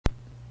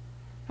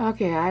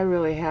Okay, I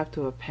really have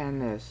to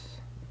append this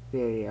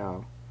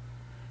video.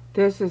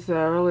 This is the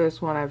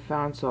earliest one I've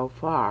found so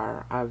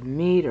far of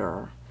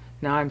meter.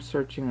 Now I'm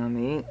searching on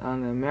the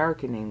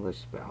American English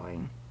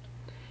spelling.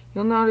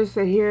 You'll notice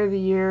that here the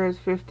year is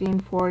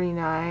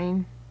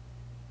 1549.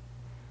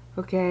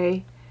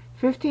 Okay,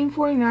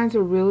 1549 is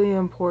a really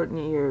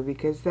important year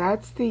because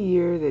that's the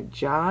year that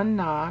John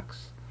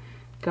Knox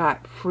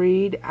got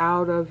freed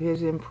out of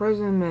his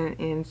imprisonment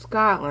in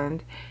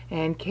Scotland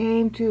and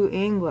came to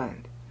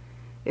England.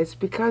 It's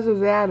because of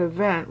that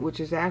event, which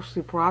is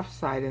actually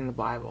prophesied in the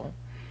Bible.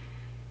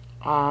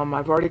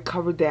 I've already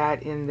covered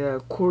that in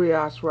the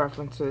Curios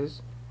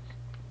references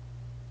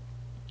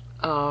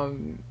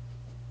in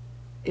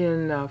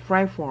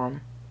Frank Forum,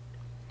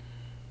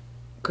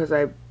 because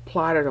I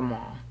plotted them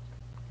all.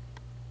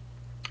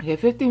 Okay,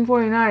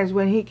 1549 is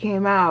when he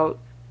came out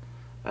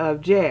of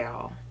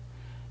jail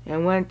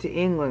and went to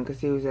England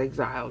because he was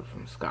exiled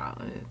from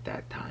Scotland at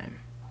that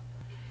time.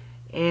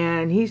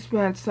 And he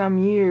spent some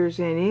years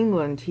in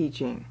England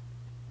teaching.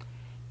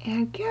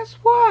 And guess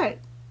what?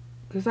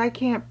 Because I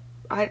can't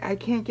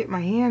get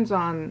my hands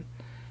on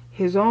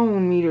his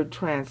own metered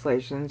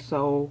translation,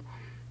 so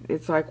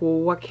it's like, well,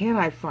 what can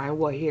I find?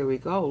 Well, here we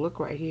go. Look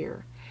right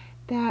here.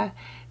 The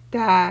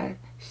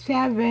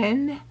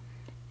 7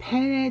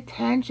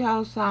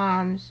 penitential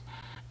psalms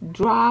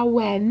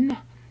drawn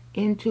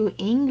into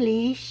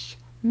English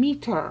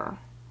meter,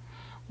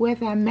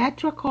 with a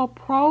metrical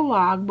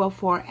prologue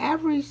before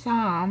every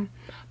psalm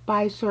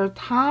by Sir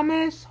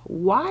Thomas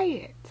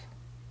Wyatt.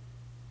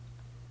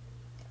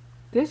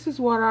 This is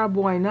what our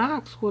boy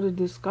Knox would have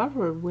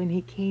discovered when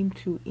he came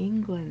to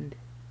England.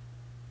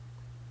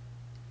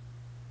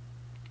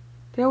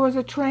 There was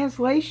a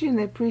translation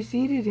that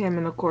preceded him,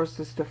 and of course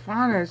the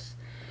Stephanus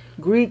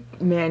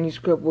Greek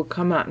manuscript would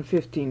come out in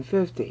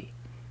 1550.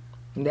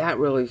 And that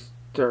really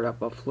stirred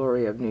up a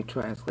flurry of new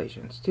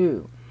translations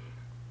too.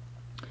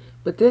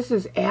 But this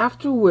is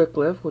after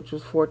Wycliffe, which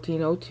was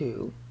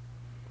 1402.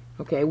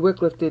 Okay,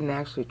 Wycliffe didn't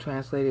actually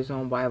translate his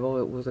own Bible.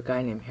 It was a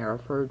guy named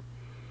Hereford.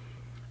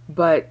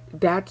 But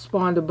that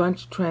spawned a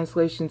bunch of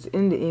translations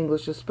into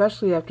English,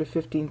 especially after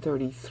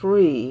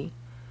 1533,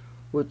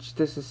 which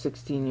this is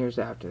 16 years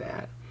after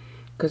that.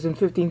 Because in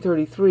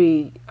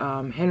 1533,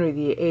 Henry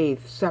VIII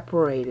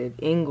separated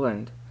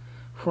England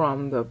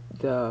from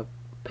the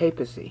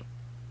papacy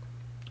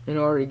in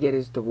order to get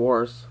his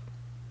divorce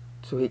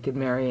so he could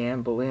marry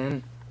Anne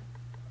Boleyn.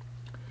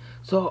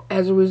 So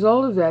as a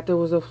result of that, there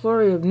was a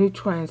flurry of new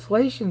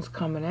translations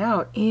coming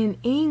out in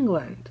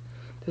England.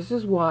 This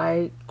is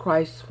why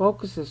Christ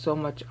focuses so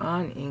much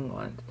on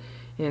England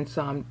in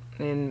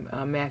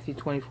Matthew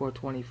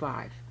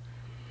 24:25.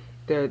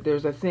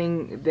 There's a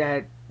thing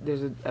that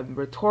there's a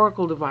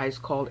rhetorical device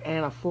called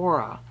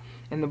anaphora,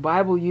 and the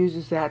Bible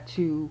uses that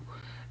to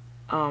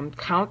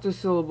count the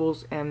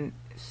syllables and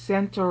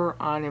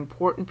center on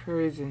important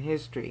periods in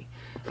history.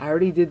 I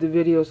already did the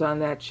videos on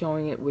that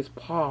showing it with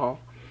Paul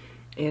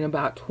in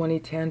about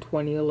 2010,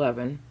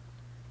 2011.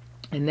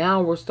 And now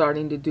we're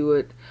starting to do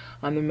it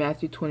on the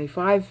Matthew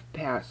 25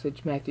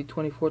 passage, Matthew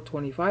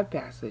 24:25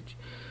 passage,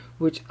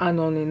 which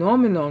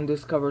Anoninomenon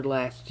discovered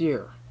last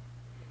year.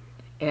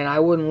 And I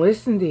wouldn't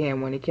listen to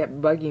him when he kept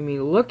bugging me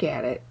to look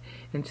at it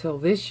until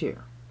this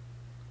year.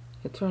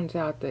 It turns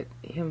out that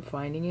him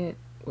finding it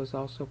was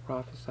also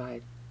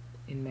prophesied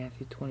in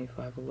Matthew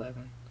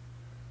 25:11.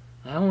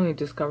 I only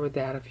discovered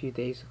that a few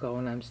days ago,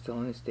 and I'm still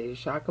in a state of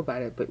shock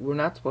about it. But we're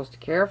not supposed to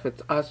care if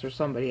it's us or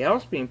somebody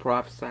else being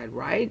prophesied,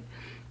 right?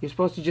 You're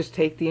supposed to just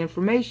take the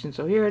information.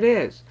 So here it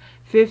is,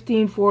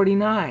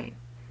 1549.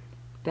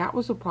 That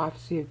was a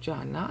prophecy of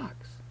John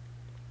Knox.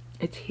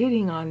 It's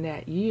hitting on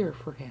that year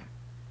for him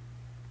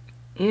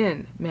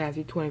in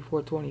Matthew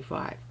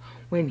 24:25,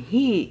 when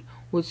he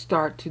would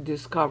start to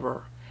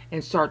discover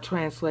and start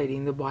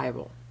translating the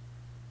Bible.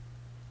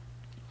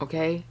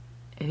 Okay?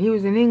 And he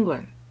was in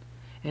England.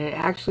 And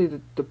actually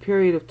the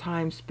period of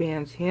time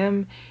spans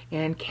him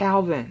and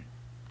Calvin,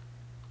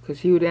 because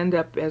he would end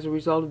up, as a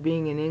result of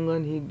being in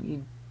England,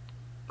 he'd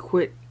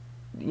quit,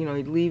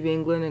 he'd leave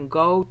England and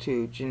go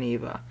to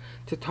Geneva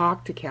to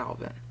talk to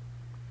Calvin.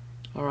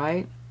 All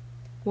right?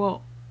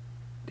 Well,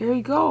 there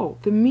you go.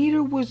 The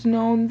meter was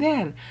known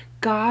then.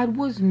 God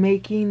was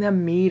making the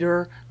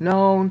meter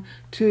known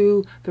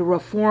to the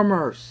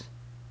reformers.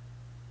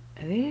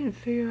 And they didn't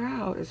figure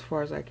out, as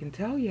far as I can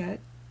tell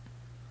yet.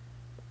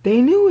 They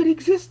knew it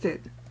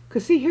existed.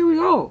 Because see, here we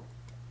go.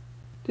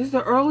 This is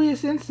the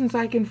earliest instance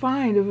I can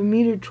find of a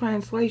metered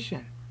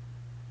translation.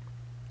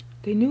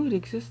 They knew it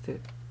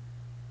existed.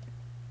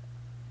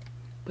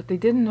 But they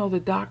didn't know the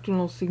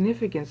doctrinal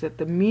significance, that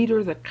the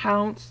meter, the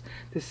counts,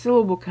 the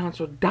syllable counts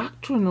are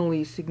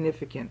doctrinally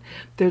significant.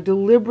 They're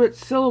deliberate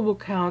syllable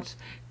counts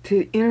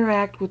to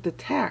interact with the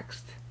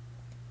text.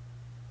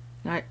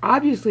 Now,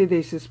 obviously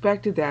they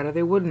suspected that, or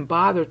they wouldn't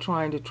bother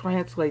trying to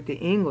translate the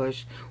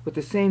English with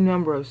the same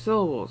number of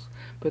syllables,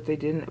 but they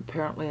didn't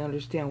apparently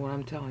understand what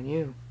I'm telling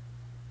you.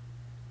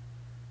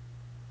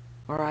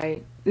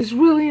 Alright? This is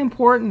really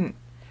important.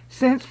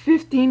 Since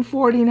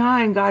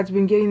 1549, God's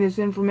been getting this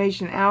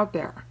information out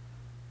there.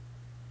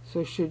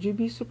 So should you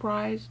be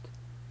surprised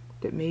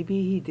that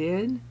maybe he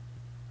did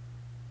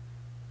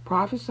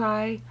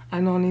prophesy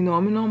an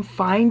nominum,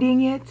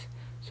 finding it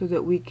so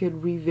that we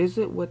could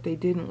revisit what they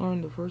didn't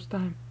learn the first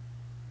time?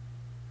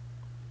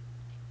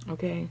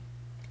 Okay?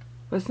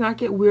 Let's not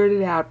get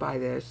weirded out by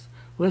this.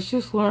 Let's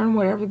just learn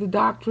whatever the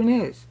doctrine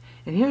is.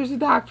 And here's the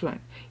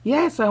doctrine.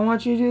 Yes, I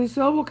want you to do the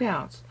syllable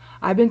counts.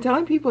 I've been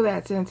telling people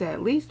that since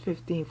at least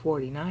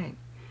 1549.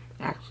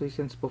 Actually,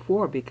 since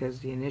before, because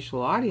the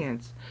initial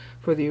audience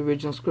for the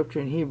original scripture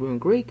in Hebrew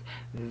and Greek,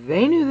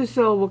 they knew the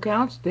syllable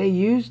counts. They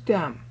used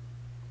them.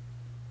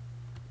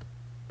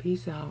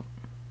 Peace out.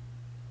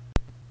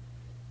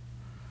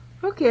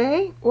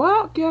 Okay,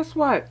 well, guess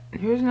what?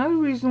 Here's another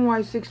reason why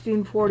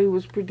 1640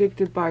 was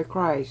predicted by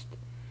Christ.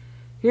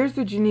 Here's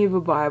the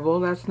Geneva Bible.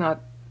 That's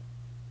not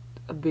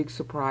a big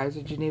surprise.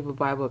 The Geneva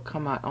Bible had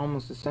come out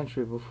almost a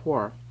century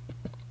before.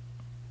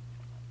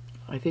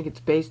 I think it's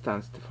based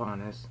on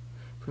Stephanus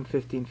from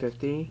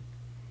 1550.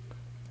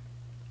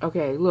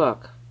 Okay,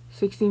 look.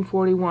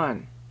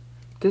 1641.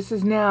 This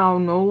is now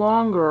no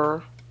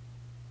longer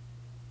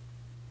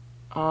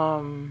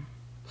Psalms.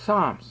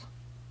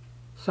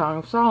 Song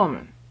of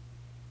Solomon.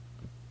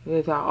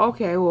 They thought,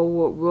 okay, well,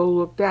 we'll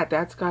look that.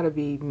 That's got to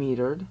be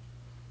metered.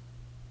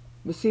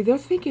 But see, they're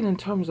thinking in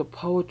terms of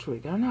poetry.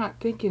 They're not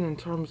thinking in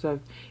terms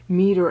of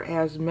meter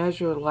as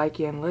measured,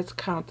 like in let's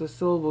count the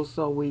syllables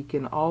so we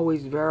can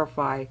always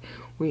verify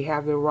we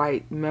have the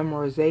right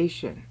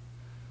memorization.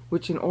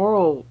 Which in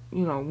oral,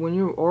 you know, when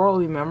you're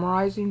orally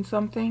memorizing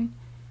something,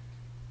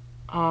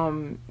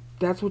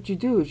 that's what you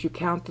do, is you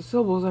count the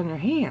syllables on your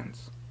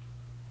hands.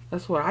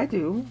 That's what I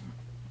do.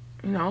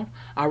 You know,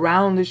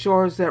 around the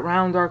shores that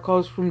round our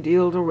coast from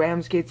Deal to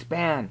Ramsgate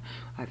span,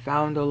 I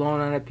found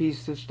alone on a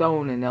piece of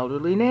stone an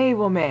elderly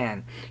naval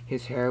man.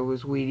 His hair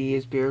was weedy,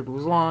 his beard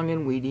was long,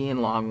 and weedy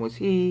and long was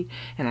he.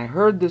 And I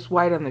heard this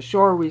wight on the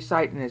shore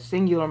recite in a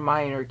singular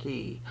minor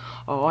key.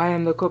 Oh, I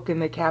am the cook and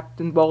the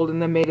captain bold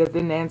and the mate of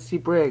the Nancy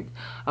brig,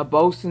 a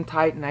boatswain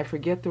tight, and I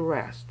forget the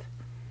rest.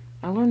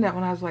 I learned that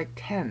when I was like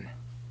 10.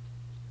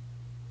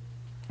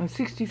 I'm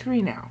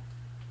 63 now.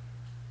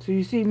 So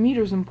you see,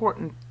 meter's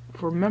important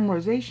for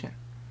memorization.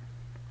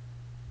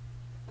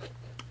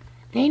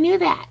 They knew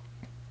that,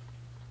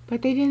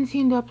 but they didn't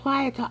seem to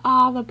apply it to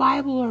all the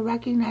Bible or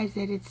recognize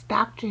that it's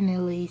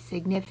doctrinally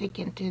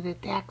significant to the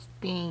text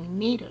being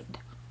metered.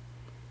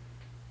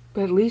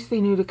 But at least they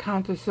knew to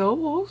count the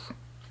syllables.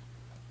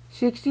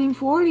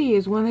 1640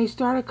 is when they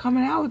started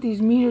coming out with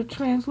these metered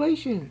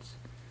translations.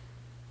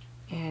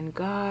 And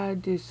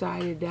God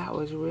decided that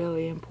was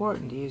really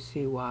important. Do you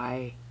see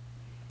why?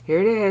 Here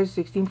it is,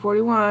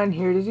 1641.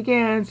 Here it is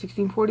again,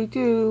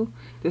 1642.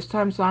 This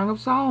time Song of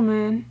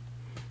Solomon,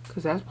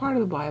 because that's part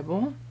of the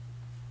Bible.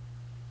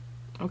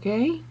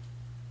 Okay?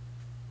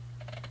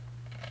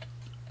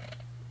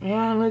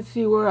 And let's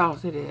see where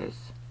else it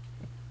is.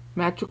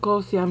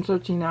 Metrical. See, I'm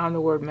searching now on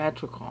the word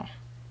metrical.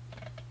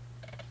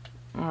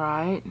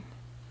 Alright.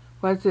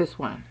 What's this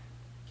one?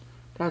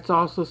 That's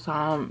also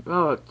Psalm.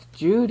 Oh, it's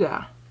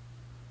Judah.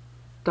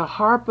 The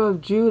Harp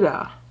of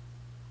Judah.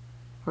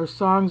 Or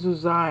Songs of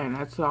Zion.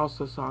 That's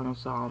also Song of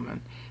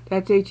Solomon.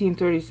 That's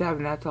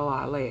 1837. That's a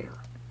lot later.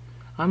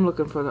 I'm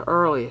looking for the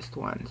earliest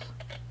ones.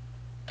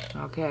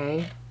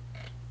 Okay.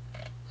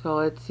 So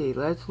let's see.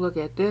 Let's look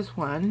at this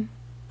one.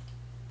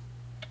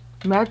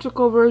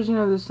 Metrical version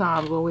of the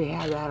Psalms. Well, we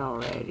have that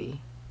already.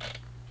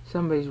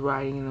 Somebody's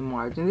writing in the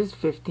margin. This is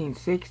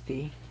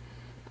 1560.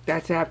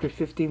 That's after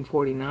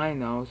 1549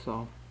 though,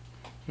 so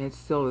it's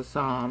still the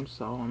Psalms,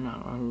 so I'm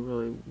not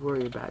really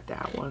worried about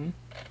that one.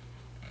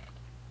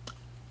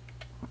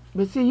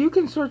 But see, you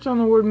can search on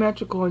the word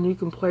metrical and you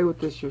can play with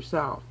this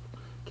yourself.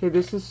 Okay,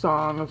 this is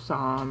Song of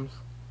Psalms.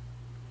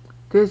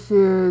 This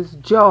is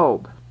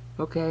Job.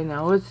 Okay,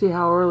 now let's see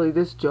how early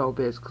this Job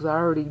is, because I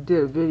already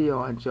did a video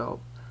on Job.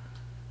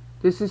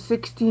 This is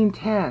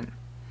 1610.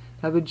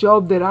 Now the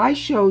Job that I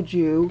showed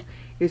you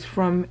is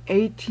from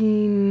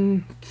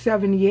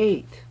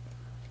 1878.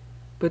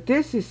 But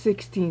this is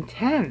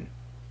 1610.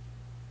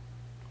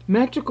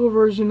 Metrical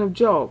version of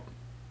Job.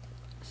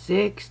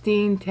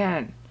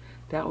 1610.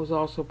 That was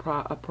also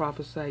a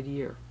prophesied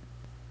year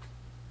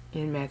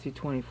in Matthew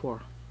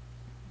 24.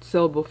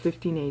 Syllable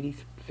 1580,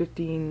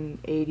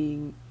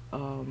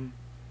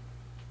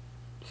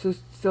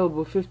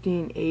 syllable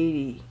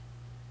 1580,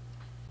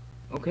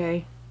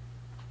 okay?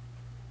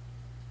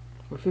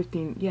 Or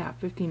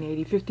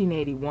 1580,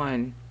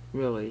 1581,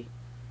 really.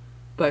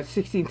 But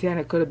 1610,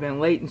 it could have been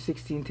late in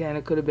 1610.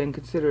 It could have been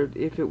considered,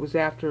 if it was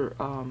after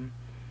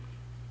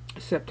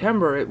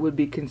September, it would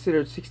be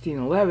considered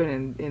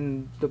 1611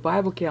 in the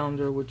Bible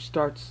calendar, which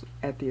starts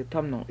at the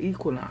autumnal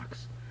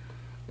equinox,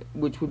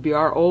 which would be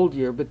our old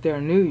year, but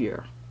their new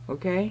year.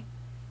 Okay?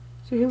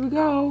 So here we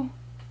go.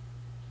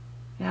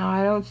 Now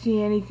I don't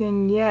see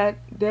anything yet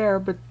there,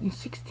 but in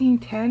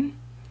 1610,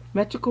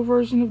 metrical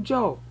version of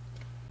Job.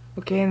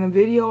 Okay, and the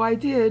video I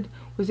did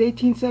was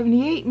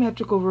 1878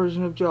 metrical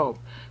version of Job.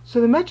 So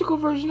the metrical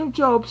version of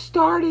Job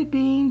started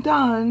being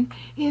done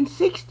in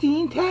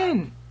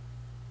 1610.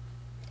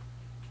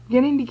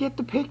 Beginning to get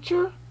the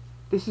picture?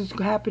 This is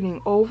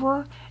happening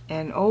over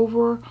and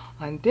over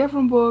on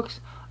different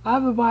books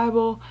of the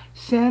Bible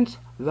since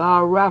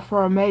the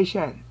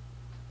Reformation.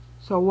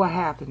 So what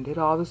happened? Did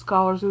all the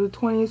scholars of the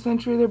 20th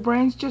century, their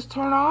brains just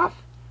turn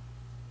off?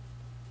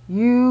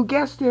 You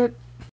guessed it.